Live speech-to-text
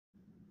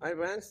Hi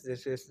friends,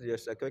 this is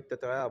just a quick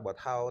tutorial about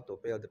how to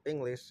fill the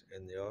ping list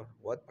in your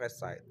WordPress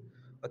site.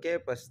 Okay,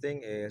 first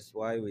thing is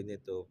why we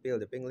need to fill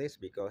the ping list,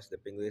 because the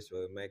ping list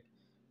will make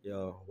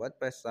your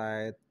WordPress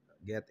site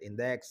get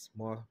indexed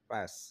more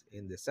fast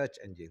in the search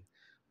engine.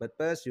 But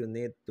first you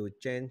need to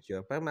change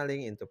your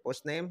permalink into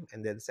post name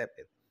and then save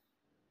it.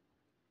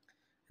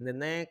 And the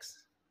next,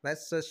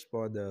 let's search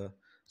for the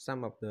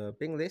some of the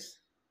ping list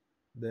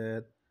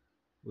that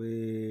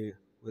we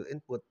will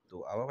input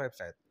to our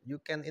website. You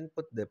can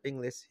input the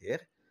ping list here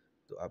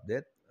to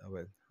update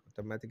our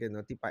automatically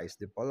notifies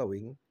the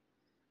following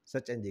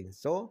search engine.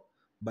 So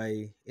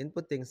by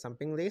inputting some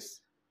ping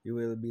list, you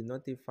will be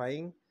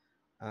notifying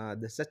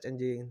the search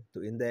engine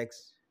to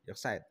index your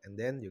site, and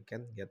then you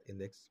can get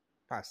indexed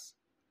fast.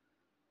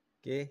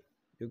 Okay,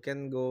 you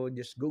can go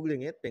just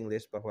googling it, ping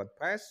list for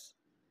WordPress.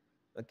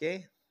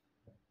 Okay,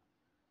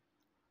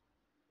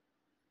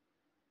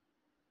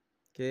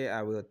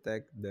 I will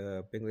take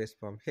the ping list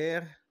from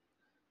here.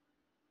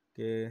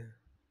 Okay,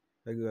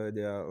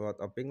 there are a lot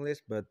of ping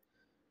lists, but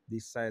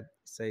this site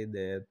say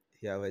that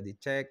he already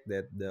checked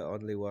that the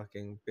only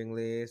working ping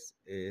list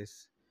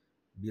is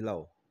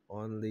below,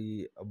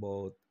 only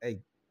about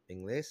 8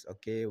 ping lists.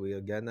 Okay,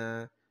 we're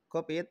gonna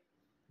copy it.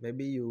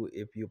 Maybe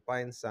if you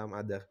find some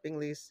other ping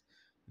list,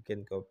 you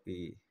can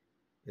copy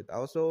it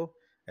also,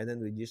 and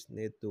then we just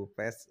need to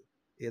paste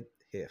it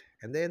here,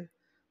 and then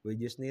we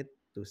just need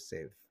to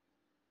save.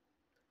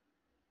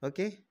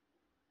 Okay,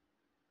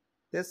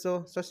 that's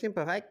so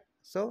simple, right?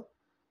 So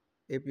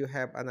if you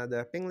have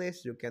another ping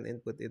list, you can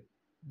input it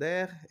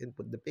there,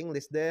 input the ping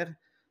list there,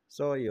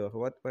 so your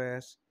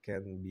WordPress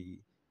can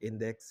be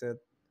indexed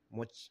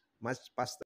much faster.